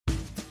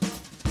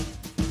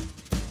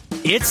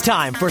It's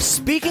time for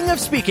Speaking of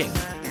Speaking.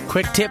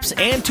 Quick tips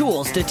and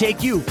tools to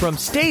take you from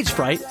stage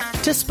fright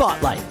to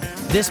spotlight.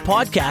 This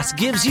podcast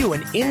gives you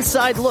an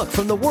inside look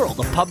from the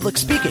world of public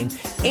speaking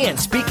and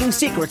speaking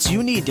secrets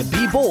you need to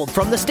be bold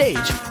from the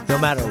stage, no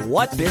matter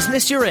what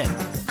business you're in.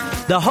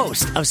 The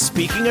host of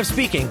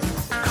Speaking,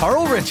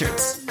 Carl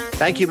Richards.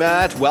 Thank you,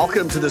 Matt.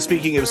 Welcome to the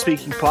Speaking of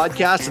Speaking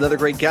podcast. Another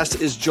great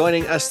guest is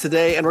joining us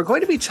today, and we're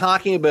going to be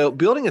talking about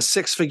building a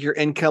six-figure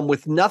income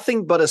with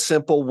nothing but a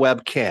simple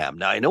webcam.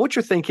 Now, I know what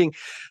you're thinking.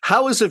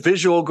 How is a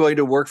visual going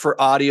to work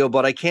for audio?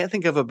 But I can't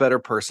think of a better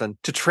person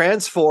to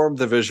transform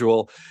the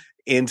visual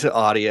into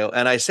audio.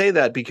 And I say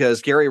that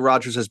because Gary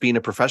Rogers has been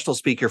a professional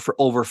speaker for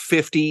over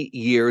 50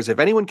 years. If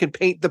anyone can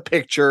paint the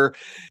picture,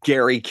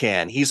 Gary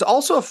can. He's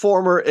also a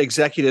former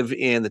executive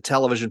in the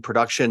television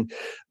production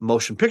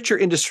motion picture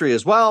industry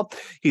as well.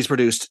 He's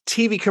produced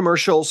TV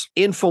commercials,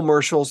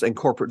 infomercials, and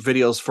corporate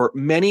videos for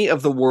many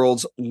of the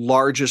world's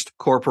largest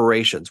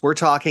corporations. We're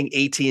talking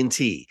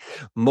AT&T,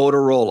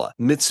 Motorola,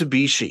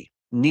 Mitsubishi,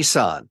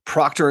 Nissan,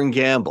 Procter &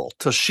 Gamble,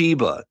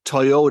 Toshiba,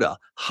 Toyota,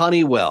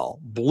 Honeywell,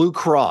 Blue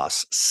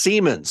Cross,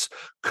 Siemens,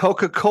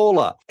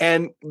 Coca-Cola,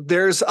 and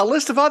there's a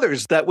list of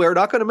others that we're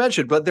not going to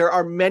mention, but there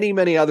are many,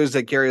 many others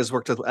that Gary has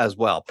worked with as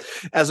well.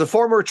 As a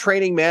former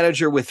training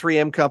manager with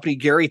 3M Company,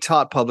 Gary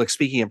taught public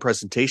speaking and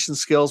presentation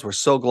skills. We're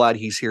so glad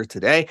he's here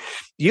today.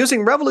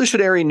 Using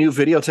revolutionary new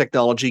video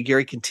technology,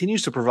 Gary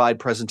continues to provide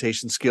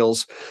presentation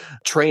skills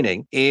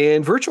training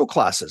in virtual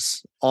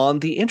classes on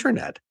the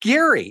internet.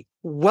 Gary,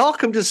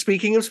 welcome to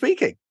Speaking of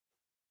Speaking.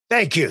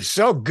 Thank you.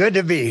 So good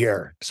to be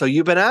here. So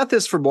you've been at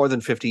this for more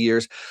than 50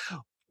 years.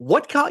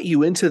 What got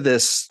you into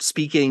this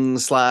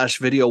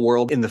speaking/video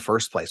world in the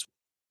first place?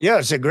 Yeah,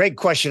 it's a great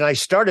question. I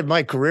started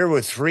my career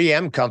with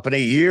 3M Company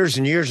years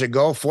and years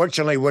ago.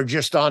 Fortunately, we're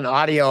just on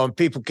audio and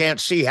people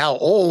can't see how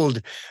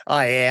old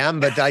I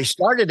am, but I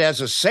started as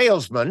a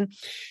salesman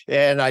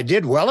and I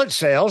did well at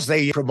sales.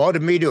 They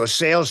promoted me to a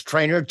sales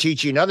trainer,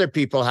 teaching other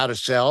people how to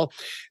sell.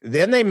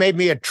 Then they made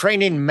me a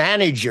training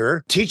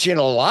manager, teaching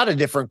a lot of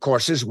different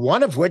courses,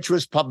 one of which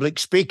was public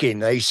speaking.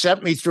 They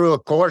sent me through a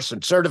course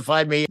and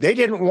certified me. They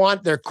didn't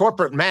want their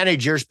corporate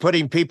managers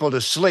putting people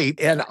to sleep.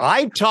 And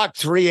I talked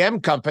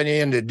 3M Company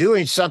into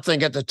doing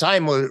something at the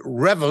time was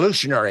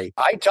revolutionary.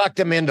 I talked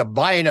them into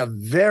buying a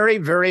very,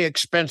 very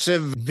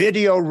expensive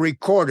video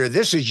recorder.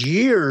 This is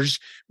years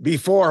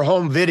before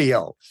home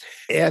video.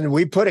 And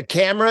we put a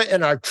camera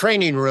in our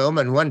training room.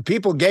 And when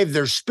people gave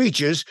their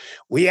speeches,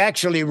 we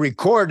actually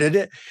recorded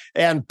it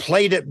and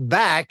played it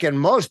back. And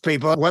most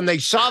people, when they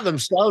saw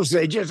themselves,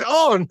 they just,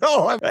 oh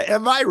no,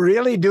 am I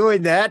really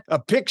doing that? A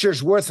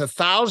picture's worth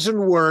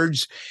 1,000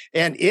 words.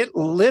 And it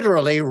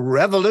literally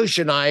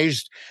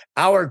revolutionized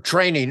our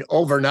training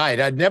overnight.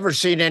 I'd never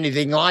seen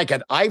anything like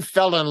it. I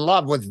fell in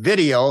love with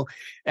video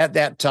at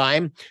that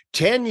time.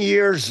 10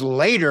 years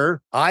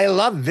later, I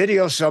love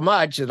video so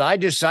much that I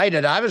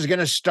decided I was going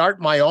to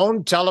start my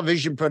own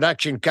television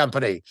production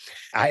company.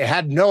 I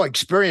had no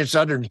experience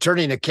other than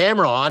turning a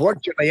camera on.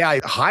 Fortunately,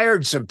 I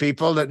hired some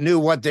people that knew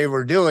what they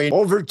were doing.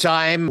 Over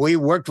time, we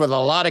worked with a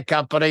lot of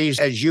companies,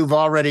 as you've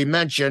already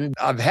mentioned.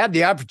 I've had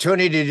the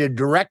opportunity to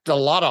direct a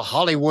lot of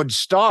Hollywood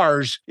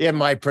stars in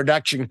my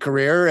production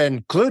career,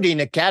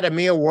 including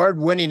Academy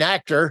Award-winning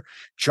actor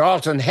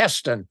Charlton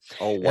Heston.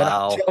 Oh,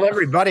 wow. And I tell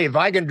everybody, if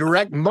I can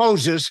direct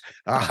Moses,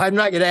 I'm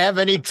not going to have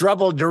any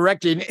trouble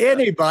directing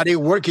anybody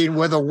working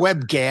with a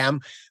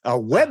webcam. A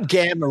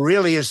webcam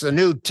really is the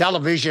new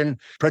television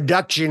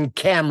production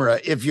camera,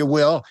 if you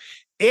will.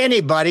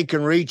 Anybody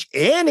can reach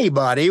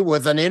anybody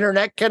with an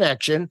internet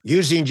connection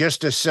using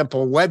just a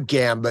simple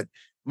webcam. But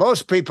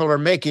most people are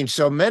making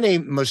so many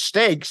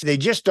mistakes, they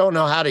just don't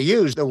know how to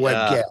use the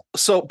webcam.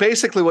 So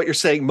basically what you're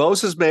saying,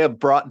 Moses may have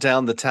brought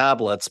down the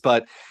tablets,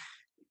 but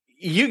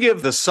you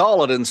give the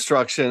solid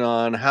instruction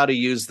on how to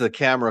use the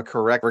camera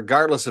correct,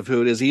 regardless of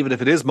who it is, even if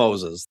it is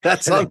Moses.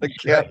 That's on the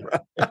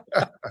camera.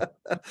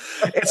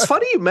 It's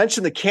funny you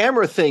mentioned the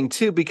camera thing,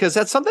 too, because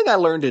that's something I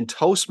learned in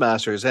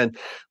Toastmasters. And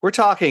we're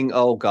talking,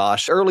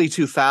 early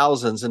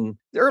 2000s. And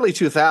the early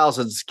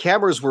 2000s,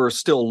 cameras were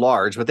still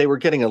large, but they were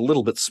getting a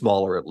little bit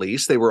smaller, at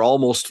least. They were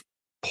almost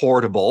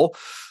portable.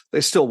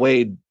 They still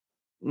weighed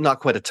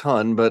not quite a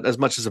ton, but as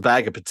much as a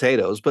bag of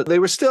potatoes, but they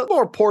were still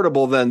more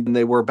portable than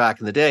they were back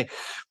in the day.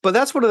 But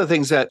that's one of the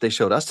things that they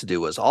showed us to do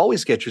was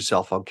always get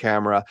yourself on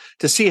camera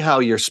to see how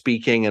you're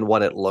speaking and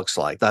what it looks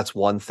like. That's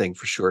one thing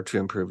for sure to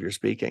improve your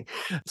speaking.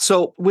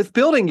 So with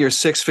building your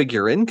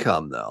six-figure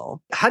income,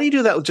 though, how do you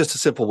do that with just a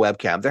simple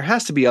webcam? There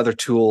has to be other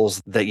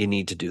tools that you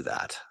need to do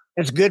that.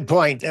 That's a good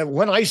point.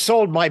 When I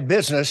sold my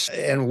business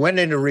and went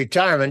into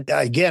retirement,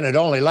 again, it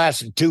only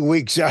lasted 2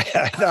 weeks. I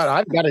thought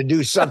I've got to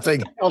do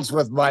something else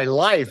with my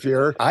life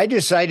here. I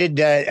decided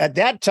at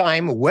that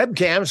time,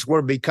 webcams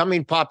were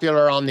becoming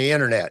popular on the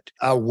internet.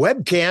 A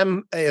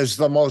webcam is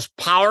the most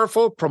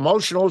powerful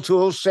promotional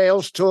tool,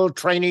 sales tool,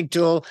 training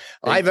tool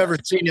I've ever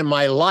seen in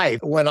my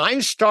life. When I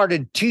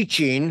started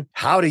teaching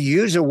how to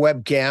use a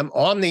webcam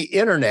on the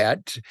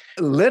internet,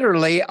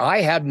 literally,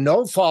 I had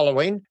no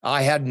following.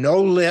 I had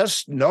no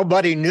list, no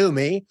Nobody knew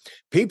me.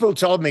 People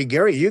told me,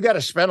 Gary, you got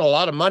to spend a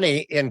lot of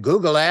money in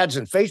Google ads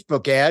and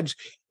Facebook ads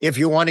if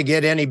you want to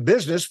get any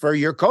business for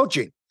your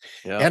coaching.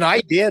 Yeah. And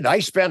I did. I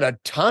spent a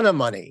ton of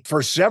money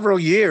for several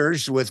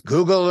years with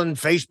Google and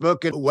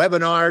Facebook and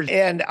webinars.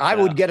 And I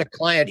would get a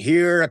client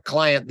here, a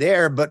client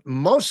there, but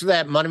most of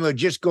that money was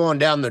just going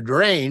down the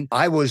drain.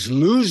 I was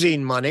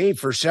losing money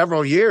for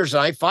several years.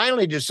 I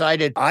finally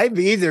decided I've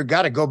either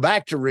got to go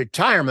back to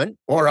retirement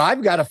or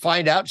I've got to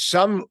find out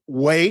some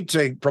way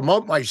to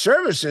promote my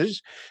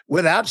services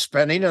without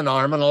spending an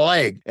arm and a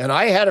leg. And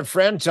I had a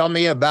friend tell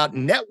me about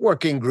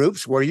networking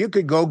groups where you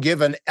could go give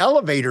an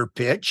elevator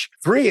pitch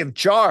free of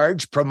charge,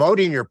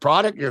 promoting your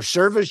product, your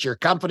service, your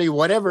company,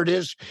 whatever it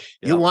is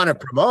you want to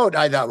promote.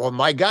 I thought, well,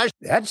 my gosh,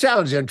 that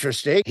sounds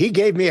interesting. He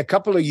gave me a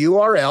couple of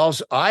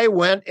URLs. I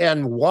went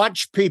and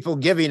watched people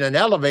giving an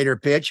elevator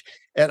pitch,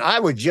 and I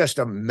was just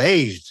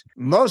amazed.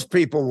 Most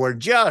people were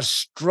just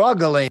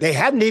struggling. They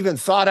hadn't even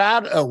thought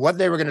out what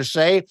they were going to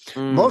say.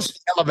 Most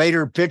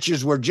elevator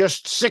pitches were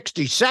just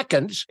 60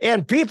 seconds,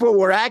 and people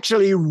were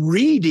actually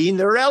reading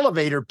their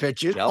elevator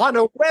pitches on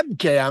a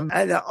webcam.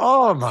 And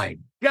oh my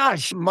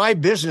gosh, my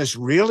business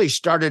really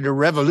started to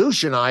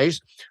revolutionize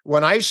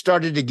when I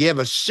started to give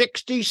a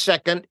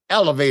 60-second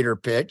elevator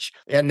pitch.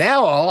 And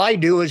now all I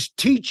do is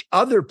teach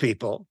other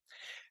people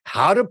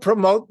how to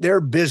promote their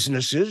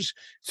businesses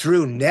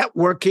through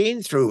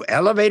networking, through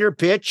elevator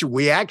pitch.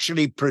 We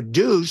actually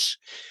produce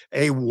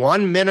a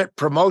 1-minute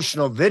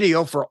promotional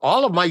video for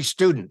all of my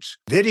students.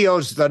 Video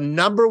is the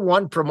number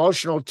one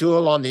promotional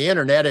tool on the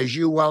internet, as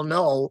you well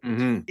know.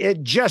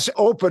 It just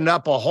opened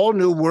up a whole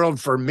new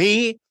world for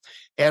me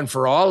and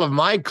for all of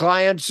my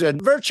clients. And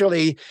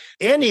virtually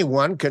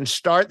anyone can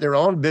start their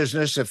own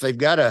business if they've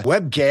got a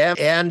webcam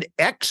and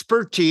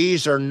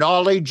expertise or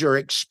knowledge or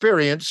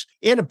experience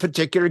in a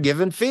particular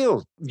given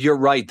field. You're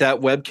right. That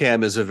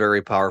webcam is a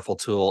very powerful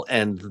tool.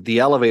 And the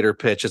elevator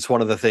pitch, it's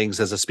one of the things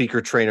as a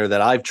speaker trainer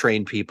that I've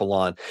trained people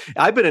on.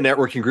 I've been in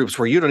networking groups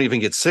where you don't even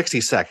get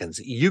 60 seconds.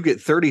 You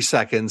get 30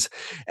 seconds,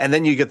 and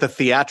then you get the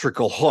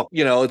theatrical hook.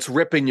 You know, it's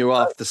ripping you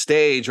off the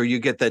stage, or you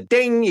get the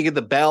ding, you get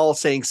the bell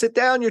saying, sit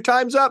down, your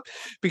time's up,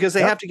 because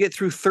they have to get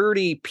through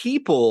 30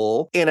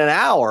 people in an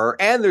hour,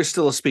 and there's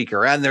still a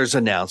speaker, and there's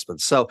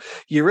announcements. So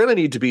you really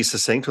need to be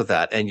succinct with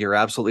that. And you're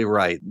absolutely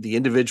right. The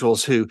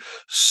individuals who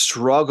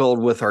struggled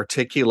with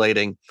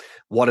articulating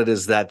what it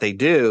is that they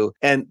do,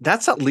 and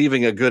that's not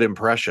leaving a good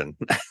impression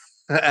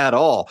at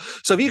all.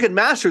 So if you can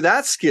master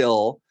that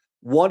skill,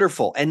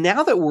 wonderful. And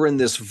now that we're in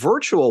this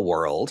virtual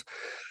world,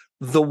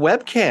 the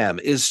webcam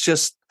is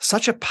just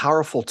such a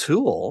powerful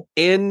tool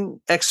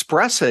in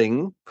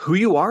expressing who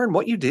you are and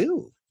what you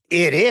do.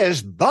 It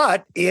is,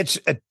 but it's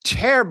a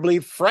terribly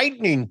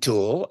frightening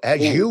tool. As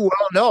you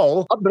well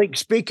know, public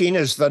speaking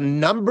is the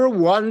number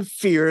one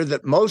fear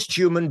that most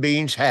human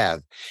beings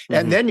have.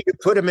 And then you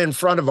put them in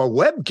front of a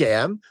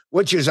webcam,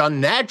 which is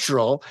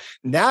unnatural.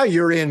 Now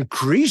you're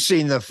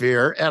increasing the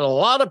fear. And a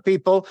lot of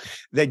people,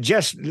 they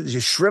just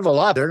shrivel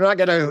up. They're not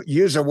going to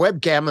use a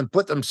webcam and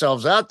put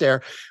themselves out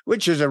there,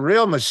 which is a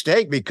real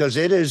mistake, because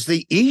it is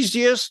the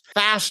easiest,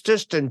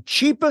 fastest, and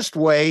cheapest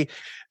way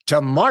to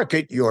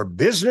market your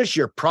business,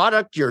 your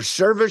product, your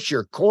service,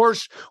 your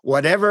course,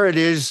 whatever it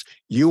is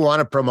you want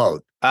to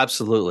promote.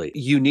 Absolutely.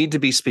 You need to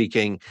be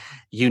speaking.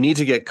 You need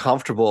to get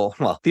comfortable.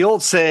 Well, the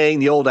old saying,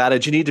 the old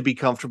adage, you need to be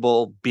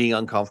comfortable being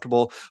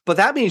uncomfortable. But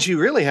that means you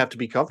really have to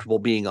be comfortable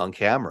being on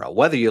camera,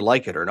 whether you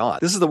like it or not.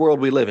 This is the world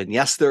we live in.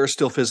 Yes, there are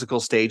still physical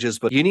stages,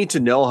 but you need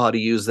to know how to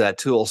use that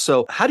tool.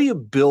 So how do you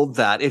build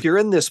that? If you're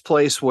in this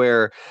place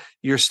where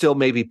you're still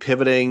maybe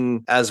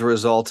pivoting as a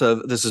result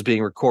of, this is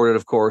being recorded,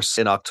 of course,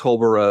 in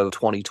October of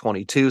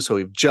 2022. So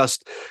we've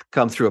just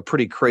come through a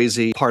pretty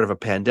crazy part of a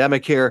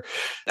pandemic here.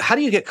 How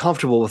do you get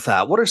comfortable with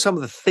that? What are some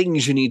of the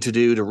things you need to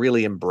do to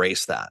really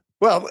embrace that?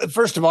 Well,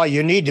 first of all,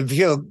 you need to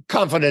feel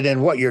confident in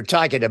what you're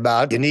talking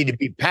about. You need to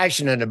be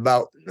passionate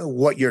about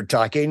what you're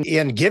talking.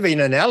 In giving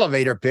an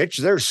elevator pitch,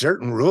 there's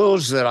certain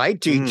rules that I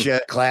teach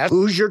class.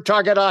 Who's your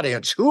target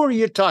audience? Who are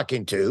you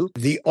talking to?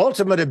 The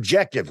ultimate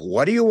objective.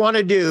 What do you want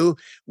to do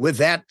with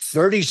that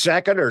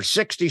 30-second or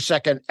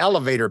 60-second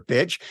elevator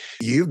pitch?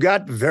 You've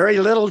got very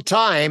little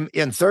time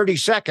in 30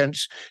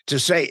 seconds to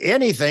say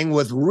anything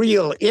with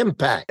real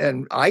impact.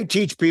 And I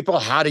teach people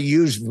how to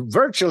use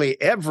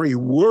virtually every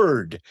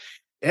word.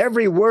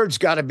 Every word's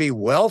got to be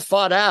well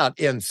thought out.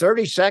 In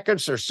 30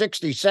 seconds or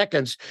 60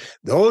 seconds,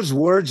 those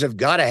words have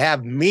got to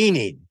have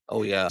meaning.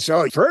 Oh, yeah.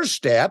 So first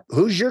step,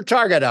 who's your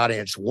target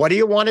audience? What do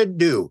you want to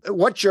do?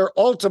 What's your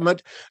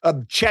ultimate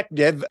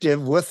objective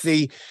with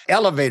the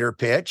elevator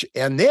pitch?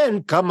 And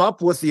then come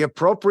up with the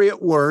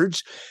appropriate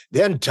words.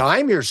 Then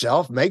time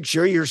yourself. Make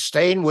sure you're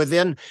staying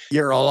within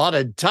your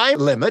allotted time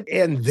limit.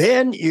 And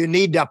then you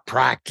need to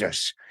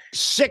practice.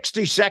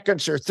 60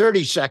 seconds or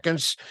 30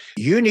 seconds,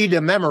 you need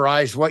to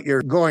memorize what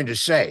you're going to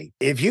say.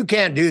 If you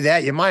can't do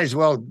that, you might as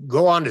well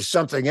go on to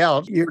something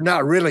else. You're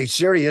not really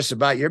serious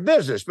about your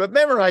business, but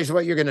memorize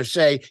what you're going to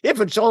say if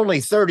it's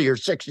only 30 or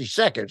 60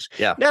 seconds.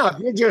 Yeah. Now, if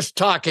you're just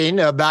talking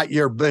about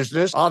your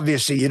business,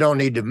 obviously you don't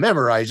need to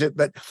memorize it,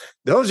 but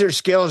those are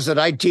skills that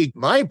I teach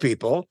my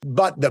people.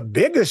 But the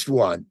biggest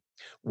one,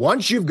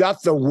 once you've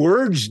got the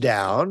words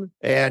down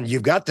and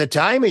you've got the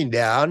timing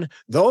down,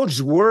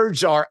 those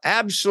words are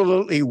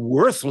absolutely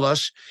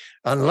worthless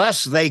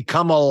unless they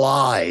come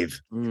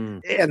alive.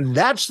 And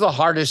that's the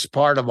hardest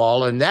part of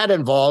all. And that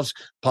involves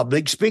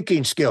public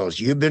speaking skills.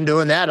 You've been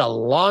doing that a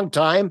long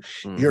time.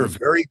 You're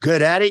very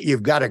good at it.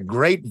 You've got a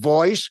great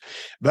voice.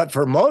 But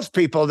for most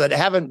people that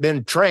haven't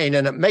been trained,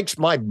 and it makes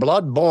my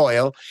blood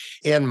boil,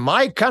 in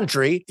my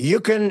country, you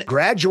can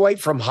graduate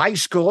from high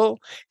school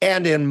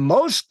and in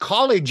most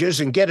colleges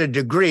and get a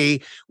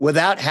degree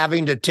without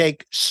having to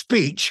take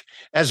speech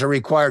as a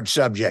required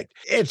subject.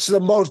 It's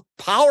the most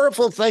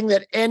powerful thing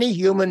that any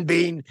human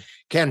being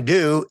can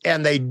do,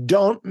 and they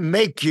don't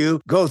make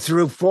you go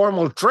through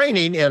formal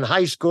training in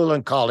high school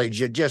and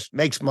college. It just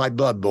makes my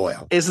blood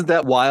boil. Isn't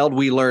that wild?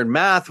 We learn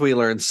math, we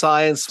learn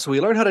science, so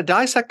we learn how to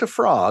dissect a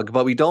frog,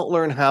 but we don't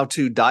learn how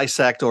to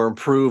dissect or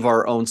improve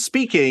our own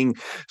speaking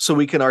so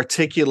we can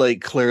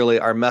articulate clearly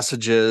our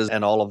messages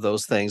and all of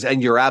those things.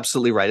 And you're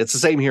absolutely right. It's the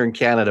same here in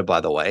Canada, by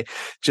the way,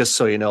 just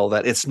so you know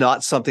that it's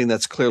not something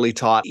that's clearly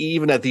taught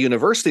even at the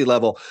university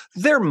level.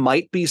 There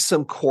might be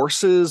some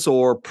courses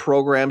or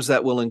programs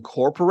that will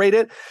incorporate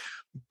it,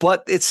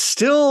 but it's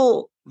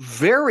still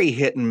very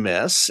hit and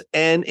miss,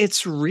 and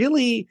it's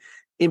really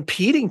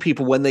impeding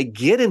people when they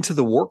get into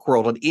the work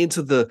world and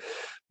into the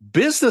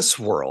business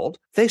world.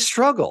 They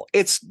struggle.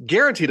 It's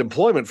guaranteed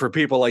employment for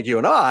people like you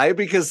and I,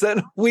 because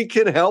then we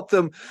can help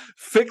them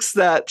fix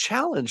that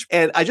challenge.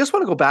 And I just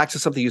want to go back to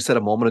something you said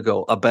a moment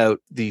ago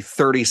about the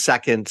 30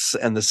 seconds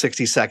and the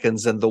 60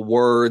 seconds and the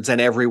words, and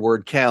every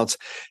word counts.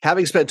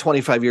 Having spent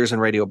 25 years in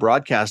radio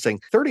broadcasting,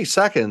 30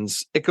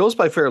 seconds, it goes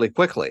by fairly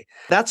quickly.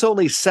 That's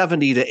only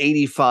 70 to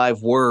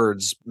 85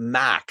 words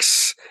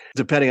max,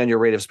 depending on your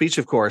rate of speech,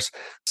 of course.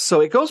 So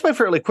it goes by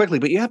fairly quickly,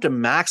 but you have to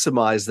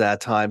maximize that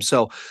time.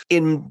 So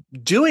in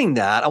doing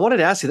that, I wanted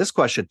to ask you this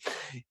question.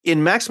 In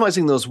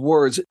maximizing those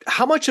words,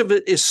 how much of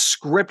it is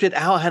scripted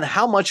out, and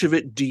how much of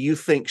it do you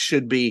think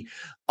should be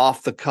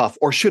off the cuff?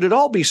 Or should it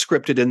all be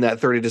scripted in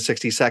that 30 to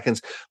 60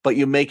 seconds, but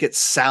you make it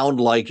sound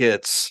like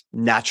it's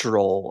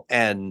natural?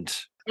 And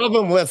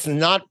problem with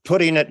not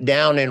putting it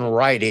down in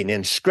writing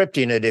and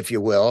scripting it, if you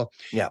will.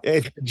 Yeah.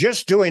 If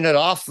just doing it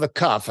off the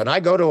cuff. And I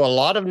go to a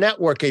lot of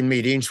networking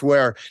meetings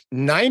where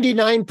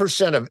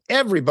 99% of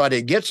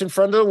everybody gets in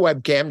front of the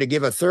webcam to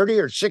give a 30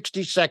 or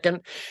 60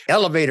 second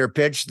elevator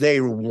pitch. They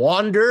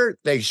wander,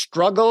 they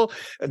struggle,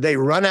 they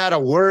run out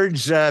of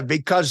words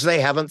because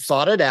they haven't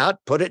thought it out,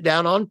 put it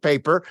down on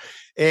paper.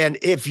 And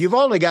if you've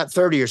only got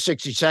 30 or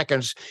 60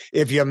 seconds,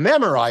 if you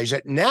memorize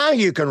it, now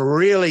you can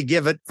really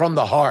give it from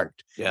the heart.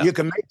 Yeah. You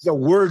can make the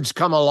words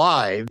come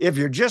alive. If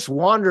you're just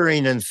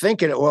wandering and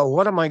thinking, well,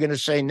 what am I going to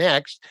say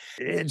next?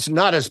 It's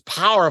not as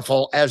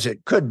powerful as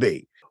it could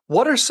be.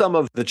 what are some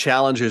of the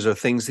challenges or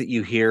things that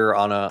you hear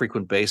on a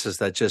frequent basis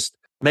that just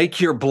make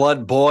your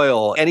blood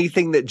boil?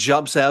 Anything that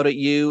jumps out at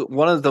you?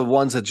 One of the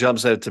ones that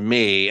jumps out to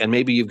me, and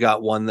maybe you've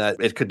got one that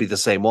it could be the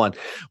same one.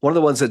 One of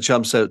the ones that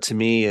jumps out to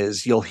me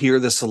is you'll hear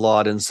this a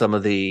lot in some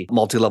of the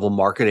multi-level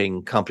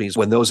marketing companies.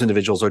 When those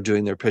individuals are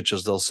doing their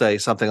pitches, they'll say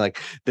something like,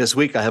 "This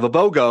week I have a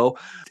BOGO."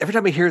 Every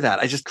time I hear that,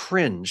 I just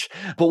cringe.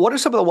 But what are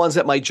some of the ones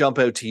that might jump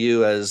out to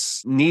you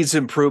as needs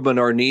improvement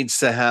or needs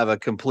to have a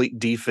complete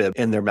defib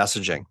in their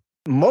messaging?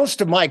 Most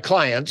of my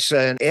clients,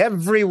 and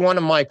every one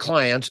of my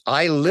clients,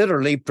 I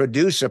literally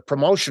produce a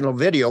promotional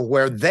video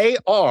where they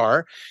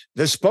are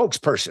the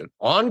spokesperson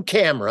on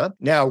camera.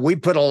 Now, we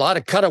put a lot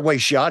of cutaway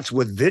shots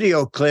with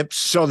video clips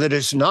so that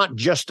it's not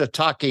just a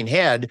talking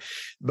head,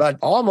 but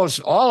almost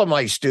all of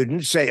my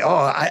students say,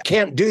 "Oh, I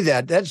can't do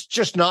that. That's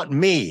just not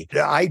me."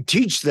 I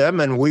teach them,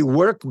 and we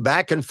work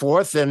back and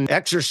forth in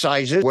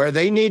exercises where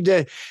they need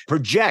to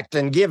project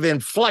and give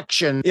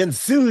inflection,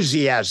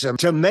 enthusiasm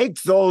to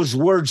make those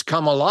words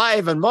come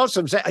alive. And most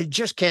of them say, "I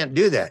just can't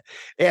do that."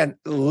 And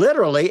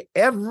literally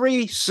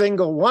every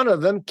single one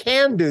of them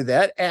can do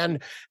that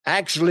and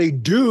actually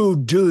do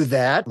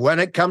that when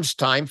it comes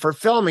time for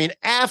filming,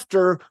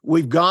 after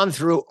we've gone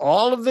through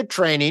all of the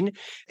training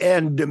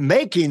and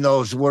making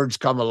those words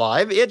come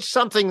alive. It's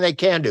something they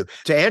can do.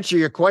 To answer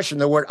your question,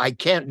 the word "I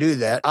can't do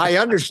that," I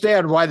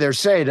understand why they're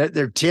saying it.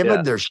 They're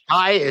timid, they're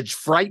shy, it's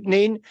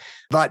frightening,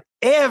 but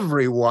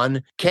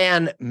everyone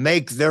can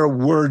make their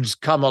words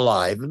come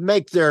alive,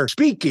 make their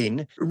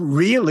speaking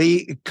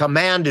really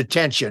command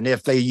attention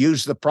if they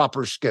use the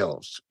proper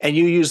skills. And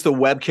you use the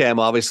webcam,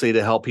 obviously,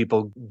 to help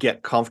people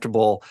get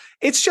comfortable.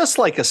 It's just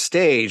like a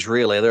stage,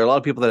 really. There are a lot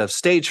of people that have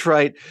stage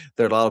fright.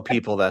 There are a lot of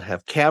people that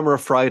have camera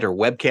fright or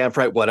webcam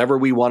fright, whatever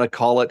we want to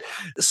call it.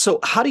 So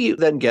how do you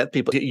then get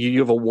people? You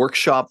have a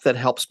workshop that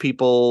helps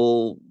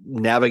people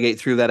navigate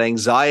through that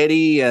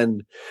anxiety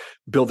and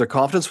build their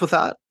confidence with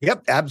that?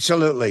 Yep,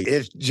 absolutely.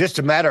 It's just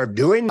a matter of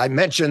doing. I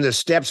mentioned the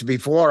steps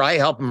before. I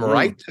help them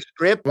write the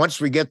script. Once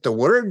we get the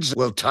words,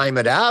 we'll time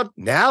it out.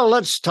 Now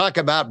let's talk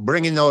about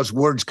bringing those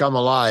words come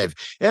alive.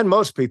 And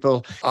most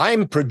people,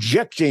 I'm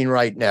projecting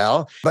right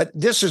now, but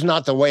this is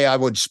not the way I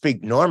would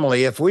speak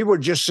normally. If we were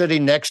just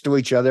sitting next to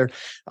each other,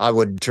 I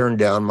would turn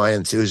down my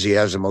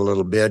enthusiasm a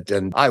little bit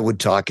and I would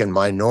talk in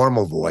my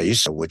normal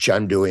voice, which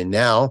I'm doing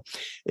now.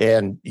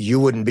 And you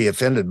wouldn't be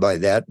offended by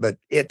that, but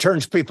it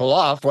turns people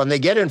off when they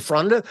get in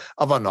front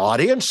of an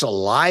audience, a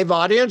live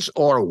audience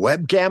or a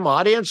webcam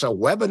audience, a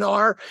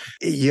webinar.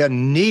 You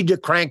need to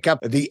crank up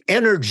the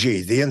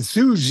energy, the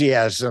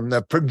enthusiasm,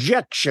 the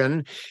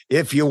projection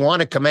if you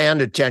want to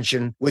command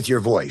attention with your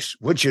voice,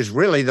 which is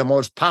really the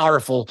most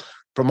powerful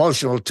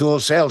promotional tool,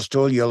 sales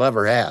tool you'll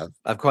ever have.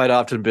 I've quite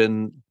often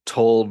been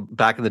told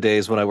back in the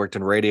days when I worked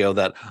in radio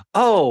that,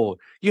 oh,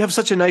 you have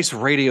such a nice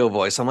radio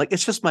voice. I'm like,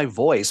 it's just my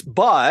voice.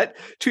 But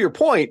to your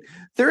point,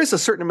 there is a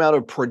certain amount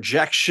of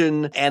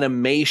projection,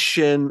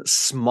 animation,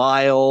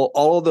 smile,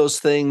 all of those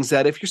things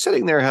that if you're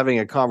sitting there having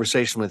a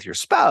conversation with your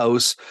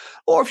spouse,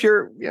 or if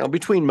you're,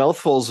 between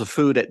mouthfuls of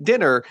food at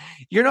dinner,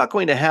 you're not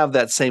going to have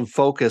that same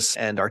focus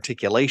and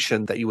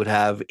articulation that you would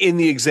have in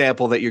the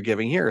example that you're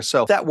giving here.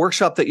 So that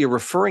workshop that you're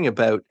referring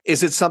about,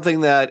 is it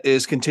something that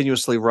is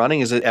continuously running?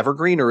 Is it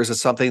evergreen, or is it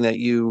something that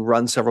you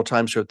run several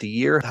times throughout the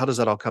year? How does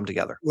that all come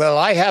together? Well,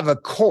 I have a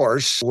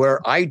course where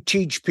I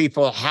teach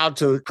people how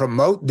to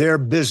promote their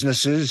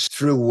businesses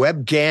through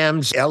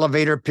webcams,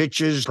 elevator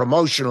pitches,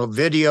 promotional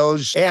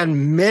videos,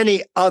 and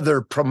many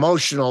other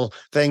promotional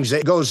things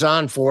that goes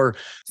on for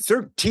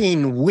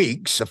 13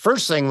 weeks. The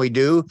first thing we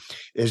do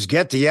is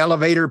get the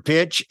elevator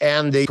pitch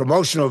and the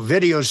promotional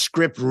video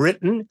script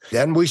written.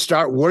 Then we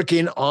start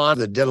working on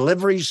the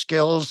delivery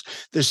skills,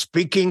 the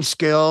speaking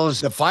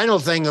skills. The final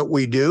thing that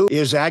we do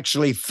is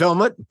actually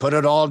film it, put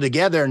it all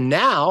together.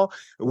 Now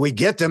we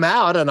get them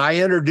out and I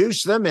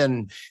introduce them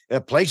in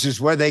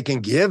places where they can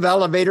give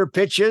elevator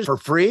pitches for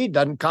free,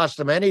 doesn't cost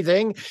them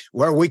anything,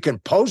 where we can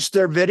post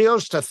their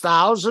videos to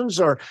thousands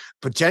or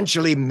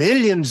potentially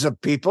millions of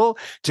people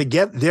to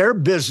get their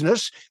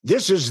business.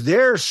 This is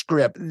their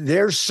script,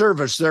 their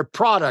service, their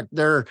product,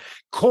 their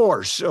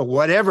course,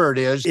 whatever it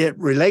is. It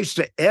relates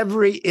to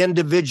every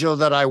individual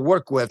that I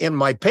work with. In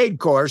my paid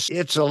course,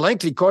 it's a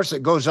lengthy course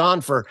that goes on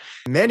for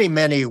many,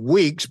 many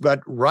weeks, but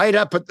right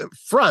up at the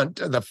front,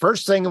 the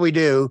first thing we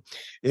do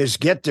is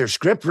get their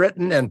script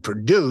written and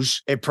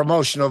produce a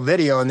promotional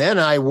video. And then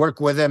I work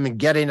with them in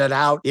getting it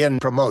out in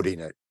promoting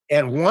it.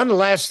 And one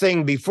last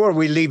thing before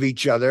we leave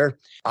each other,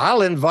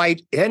 I'll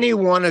invite any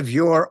one of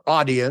your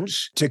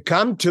audience to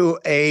come to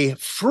a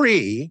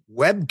free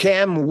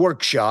webcam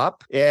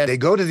workshop. And they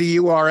go to the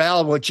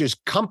URL, which is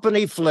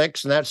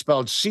CompanyFlix, and that's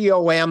spelled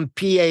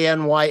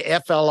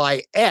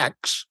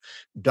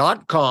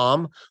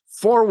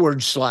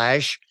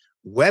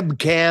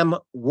CompanyFlix.com/webcam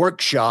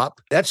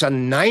workshop. That's a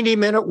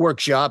 90-minute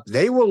workshop.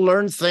 They will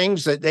learn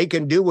things that they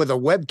can do with a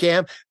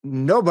webcam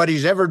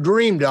nobody's ever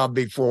dreamed of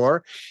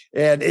before.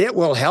 And it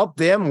will help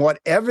them,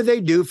 whatever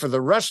they do for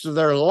the rest of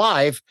their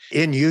life,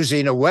 in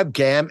using a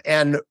webcam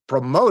and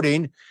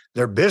promoting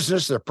their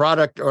business, their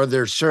product, or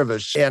their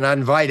service. And I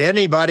invite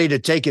anybody to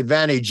take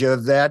advantage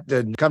of that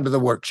and come to the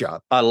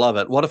workshop. I love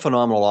it. What a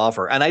phenomenal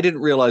offer. And I didn't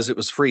realize it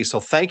was free.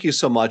 So thank you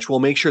so much. We'll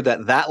make sure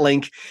that that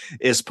link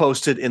is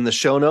posted in the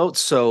show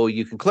notes so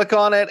you can click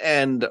on it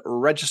and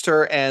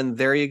register. And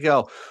there you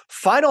go.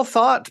 Final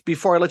thought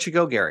before I let you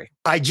go, Gary.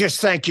 I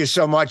just thank you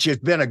so much.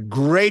 It's been a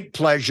great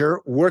pleasure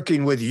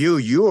working with you.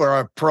 You are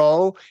a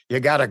pro. You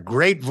got a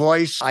great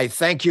voice. I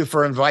thank you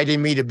for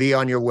inviting me to be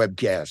on your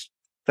webcast.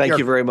 Thank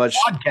you very much.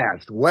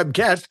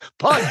 Podcast.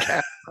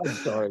 I'm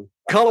sorry.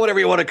 Call it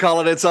whatever you want to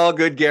call it. It's all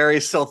good, Gary.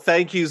 So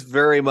thank you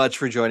very much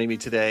for joining me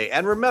today.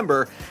 And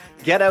remember,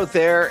 get out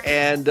there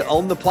and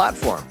own the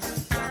platform.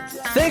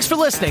 Thanks for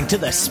listening to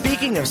the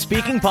Speaking of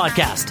Speaking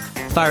podcast.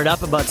 Fired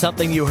up about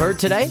something you heard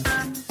today?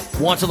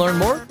 Want to learn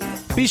more?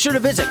 Be sure to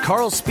visit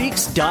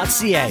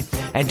carlspeaks.ca.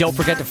 And don't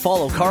forget to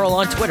follow Carl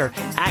on Twitter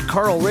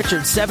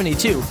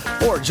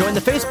 @CarlRichards72 or join the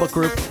Facebook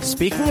group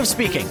Speaking of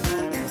Speaking.